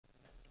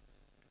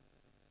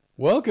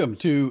Welcome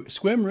to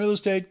Sequim Real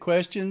Estate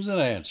Questions and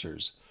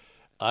Answers.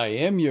 I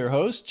am your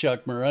host,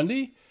 Chuck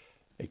Marundi,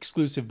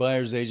 exclusive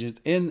buyer's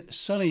agent in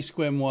sunny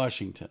Sequim,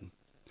 Washington.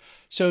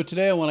 So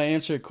today I want to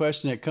answer a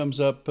question that comes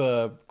up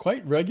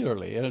quite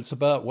regularly, and it's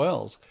about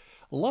wells.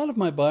 A lot of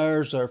my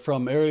buyers are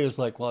from areas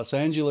like Los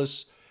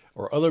Angeles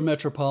or other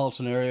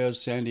metropolitan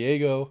areas, San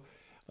Diego,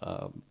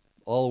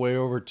 all the way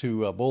over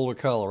to Boulder,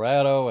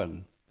 Colorado,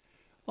 and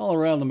all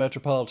around the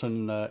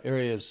metropolitan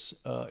areas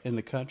in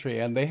the country.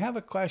 And they have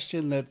a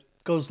question that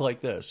goes like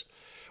this.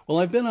 Well,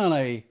 I've been on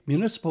a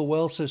municipal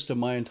well system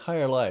my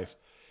entire life.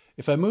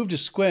 If I move to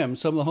Sequim,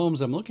 some of the homes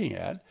I'm looking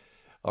at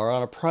are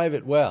on a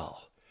private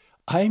well.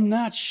 I'm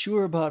not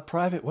sure about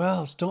private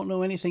wells, don't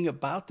know anything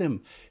about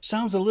them.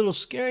 Sounds a little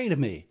scary to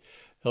me.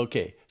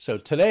 Okay, so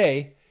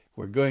today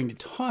we're going to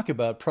talk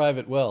about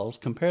private wells,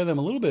 compare them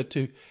a little bit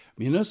to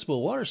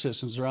municipal water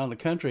systems around the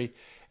country,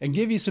 and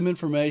give you some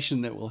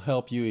information that will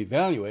help you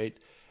evaluate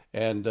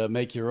and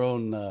make your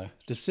own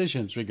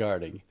decisions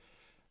regarding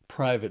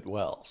private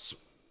wells.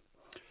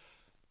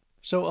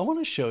 So I want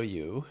to show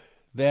you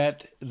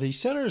that the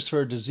Centers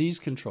for Disease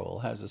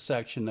Control has a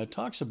section that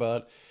talks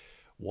about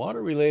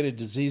water-related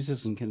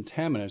diseases and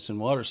contaminants in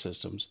water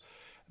systems.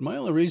 And my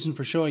only reason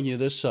for showing you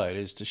this site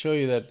is to show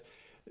you that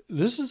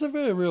this is a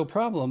very real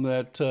problem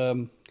that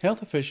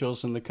health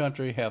officials in the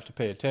country have to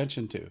pay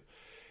attention to.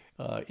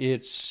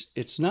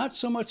 It's not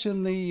so much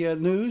in the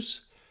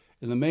news,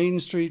 in the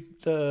Main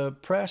Street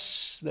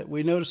press that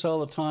we notice all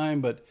the time,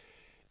 but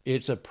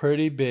it's a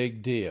pretty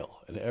big deal.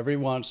 And every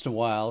once in a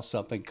while,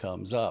 something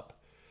comes up.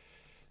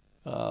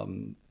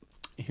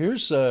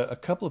 Here's a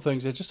couple of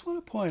things I just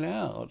want to point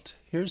out.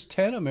 Here's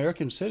 10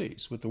 American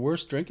cities with the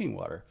worst drinking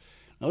water.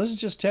 Now, this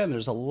is just 10.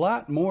 There's a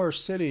lot more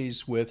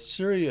cities with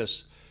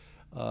serious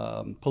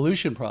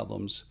pollution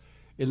problems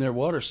in their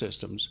water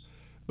systems.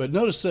 But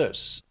notice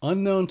this.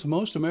 Unknown to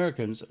most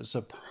Americans, a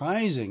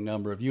surprising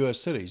number of U.S.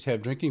 cities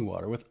have drinking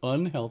water with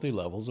unhealthy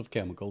levels of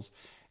chemicals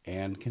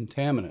and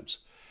contaminants.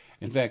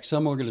 In fact,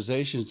 some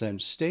organizations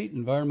and state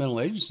environmental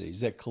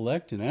agencies that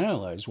collect and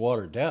analyze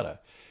water data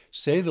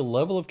say the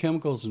level of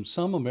chemicals in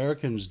some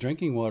Americans'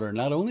 drinking water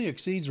not only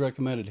exceeds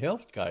recommended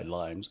health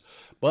guidelines,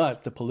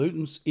 but the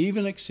pollutants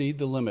even exceed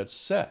the limits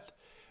set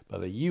by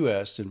the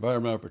U.S.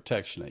 Environmental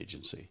Protection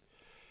Agency.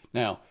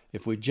 Now,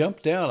 if we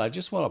jump down, I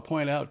just want to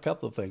point out a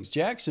couple of things.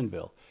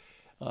 Jacksonville,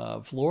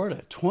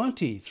 Florida,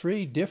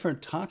 23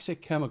 different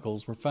toxic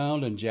chemicals were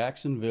found in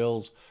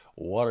Jacksonville's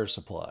water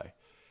supply.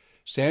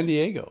 San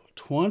Diego,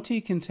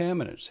 20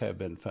 contaminants have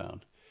been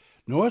found.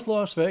 North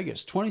Las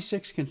Vegas,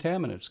 26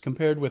 contaminants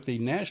compared with the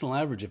national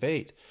average of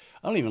 8.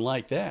 I don't even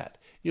like that.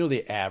 You know,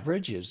 the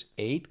average is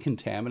 8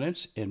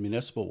 contaminants in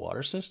municipal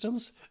water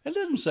systems? That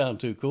doesn't sound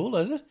too cool,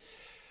 does it?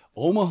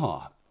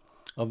 Omaha,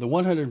 of the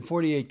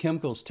 148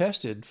 chemicals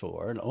tested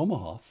for in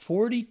Omaha,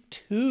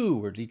 42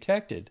 were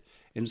detected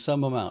in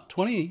some amount,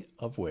 20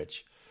 of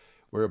which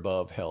were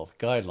above health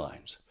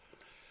guidelines.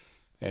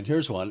 And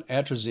here's one.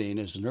 Atrazine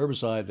is an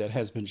herbicide that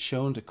has been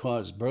shown to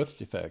cause birth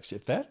defects.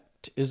 If that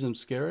isn't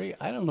scary,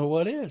 I don't know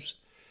what is.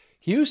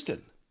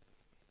 Houston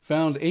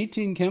found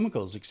 18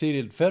 chemicals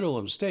exceeded federal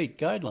and state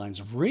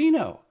guidelines.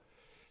 Reno,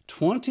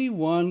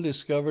 21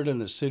 discovered in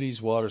the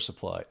city's water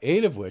supply,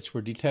 8 of which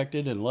were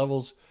detected in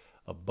levels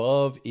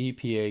above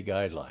EPA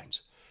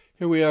guidelines.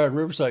 Here we are in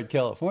Riverside,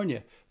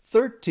 California.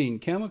 13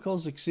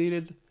 chemicals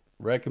exceeded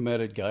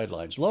recommended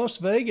guidelines. Las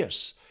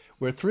Vegas,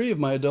 where 3 of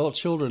my adult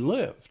children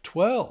live,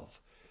 12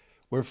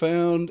 were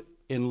found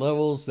in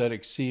levels that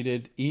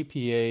exceeded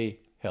EPA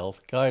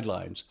health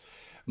guidelines.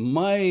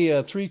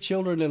 My 3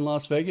 children in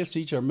Las Vegas,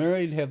 each are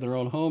married, have their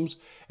own homes,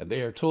 and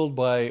they are told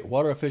by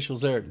water officials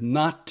there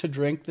not to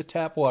drink the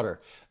tap water.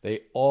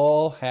 They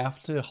all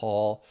have to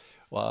haul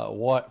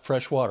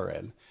fresh water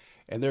in.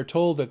 And they're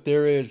told that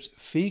there is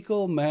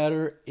fecal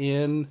matter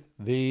in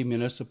the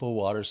municipal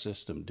water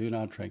system. Do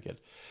not drink it.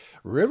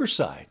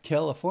 Riverside,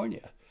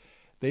 California,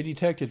 they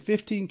detected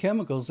 15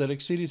 chemicals that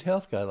exceeded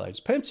health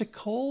guidelines.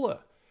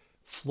 Pensacola,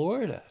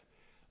 Florida,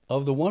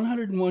 of the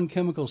 101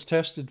 chemicals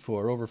tested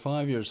for over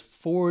 5 years,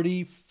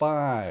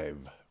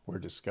 45 were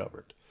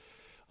discovered.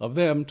 Of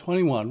them,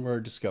 21 were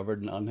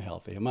discovered in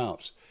unhealthy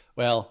amounts.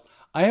 Well,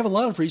 I have a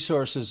lot of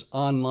resources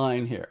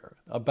online here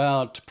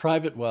about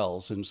private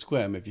wells in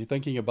Sequim. If you're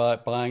thinking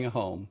about buying a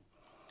home,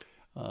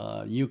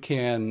 you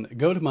can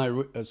go to my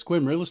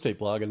Sequim real estate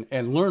blog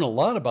and learn a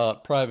lot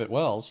about private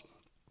wells,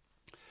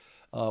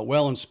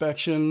 well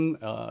inspection,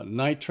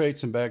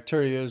 nitrates and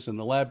bacterias, and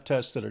the lab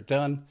tests that are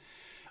done.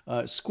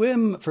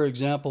 Sequim, for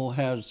example,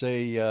 has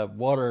a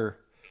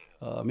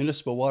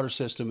municipal water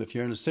system, if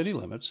you're in the city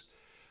limits,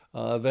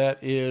 that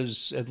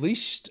is, at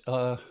least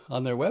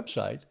on their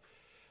website,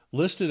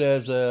 listed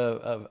as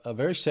a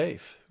very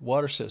safe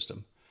water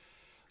system.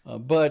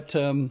 But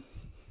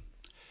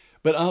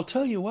I'll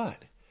tell you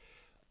what,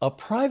 a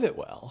private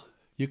well,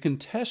 you can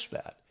test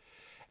that,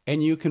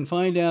 and you can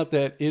find out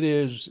that it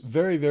is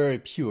very, very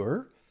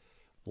pure,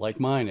 like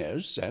mine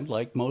is, and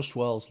like most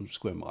wells in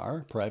Sequim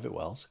are, private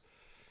wells.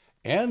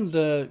 And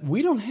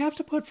we don't have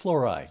to put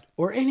fluoride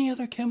or any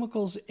other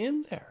chemicals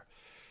in there.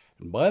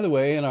 And by the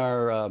way, in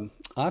our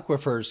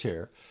aquifers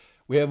here,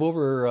 we have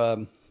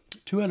over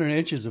 200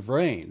 inches of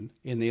rain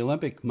in the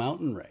Olympic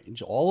mountain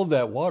range. All of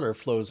that water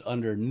flows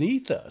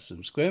underneath us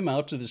and Sequim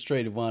out to the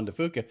Strait of Juan de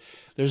Fuca.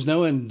 There's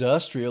no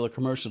industrial or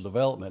commercial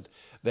development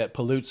that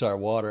pollutes our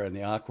water in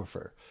the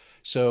aquifer.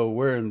 So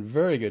we're in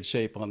very good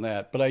shape on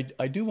that. But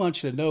I do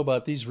want you to know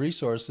about these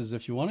resources.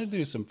 If you want to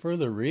do some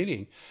further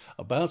reading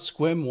about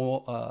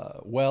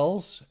Sequim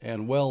wells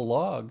and well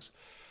logs,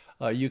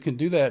 you can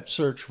do that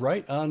search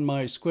right on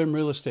my Sequim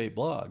real estate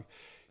blog.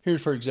 Here,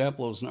 for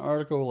example, is an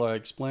article where I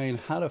explain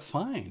how to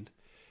find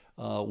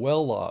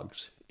well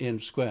logs in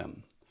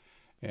Sequim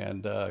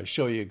and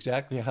show you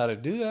exactly how to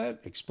do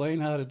that,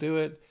 explain how to do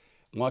it,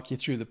 walk you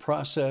through the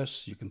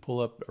process. You can pull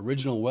up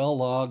original well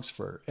logs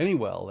for any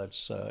well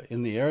that's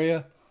in the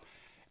area.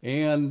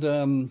 And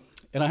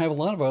I have a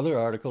lot of other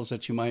articles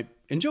that you might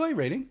enjoy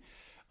reading,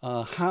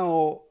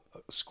 how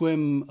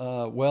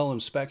Sequim well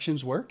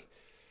inspections work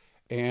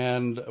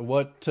and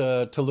what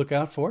to look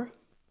out for.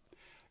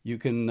 You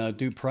can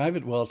do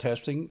private well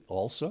testing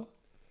also.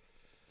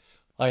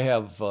 I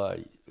have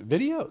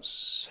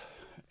videos,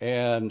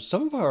 and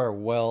some of our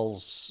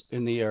wells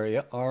in the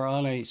area are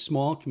on a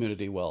small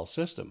community well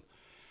system.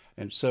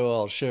 And so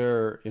I'll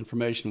share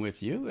information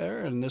with you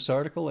there in this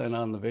article and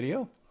on the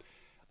video.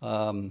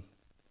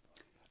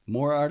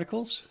 More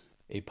articles,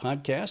 a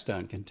podcast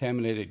on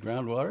contaminated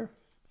groundwater,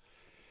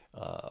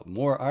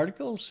 more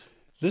articles.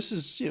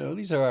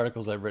 These are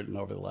articles I've written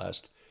over the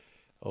last,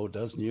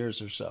 dozen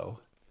years or so.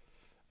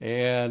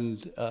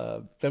 And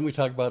then we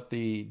talk about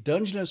the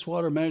Dungeness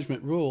Water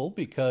Management Rule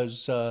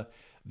because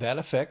that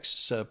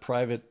affects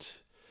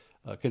private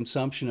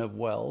consumption of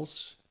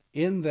wells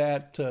in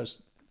that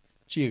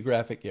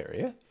geographic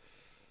area.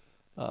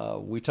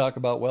 We talk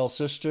about well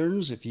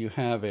cisterns if you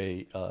have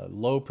a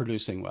low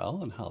producing well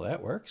and how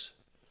that works.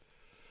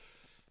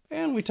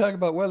 And we talk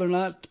about whether or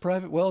not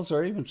private wells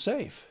are even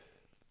safe.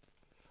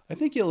 I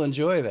think you'll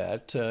enjoy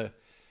that.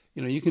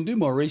 You can do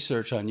more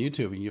research on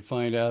YouTube and you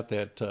find out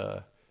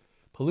that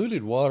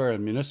polluted water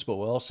in municipal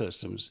well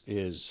systems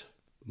is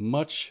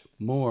much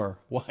more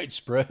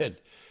widespread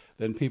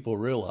than people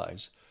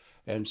realize.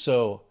 And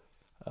so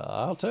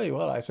I'll tell you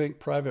what, I think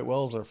private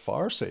wells are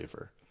far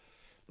safer.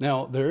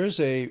 Now, there is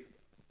a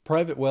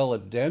private well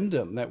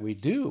addendum that we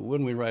do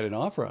when we write an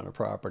offer on a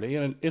property,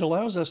 and it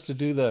allows us to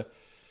do the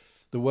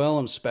well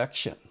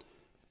inspection.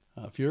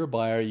 If you're a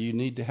buyer, you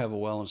need to have a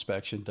well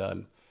inspection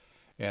done,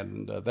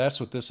 and that's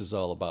what this is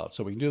all about.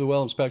 So we can do the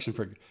well inspection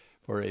for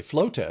a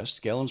flow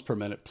test, gallons per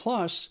minute,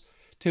 plus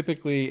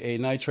typically a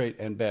nitrate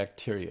and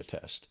bacteria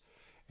test.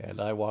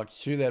 And I walk you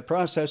through that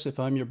process if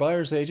I'm your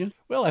buyer's agent.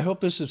 Well, I hope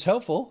this is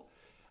helpful.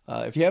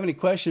 If you have any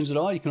questions at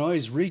all, you can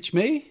always reach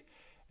me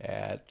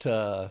at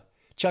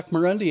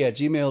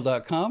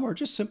chuckmarundi@gmail.com or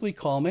just simply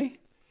call me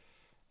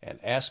and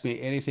ask me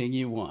anything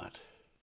you want.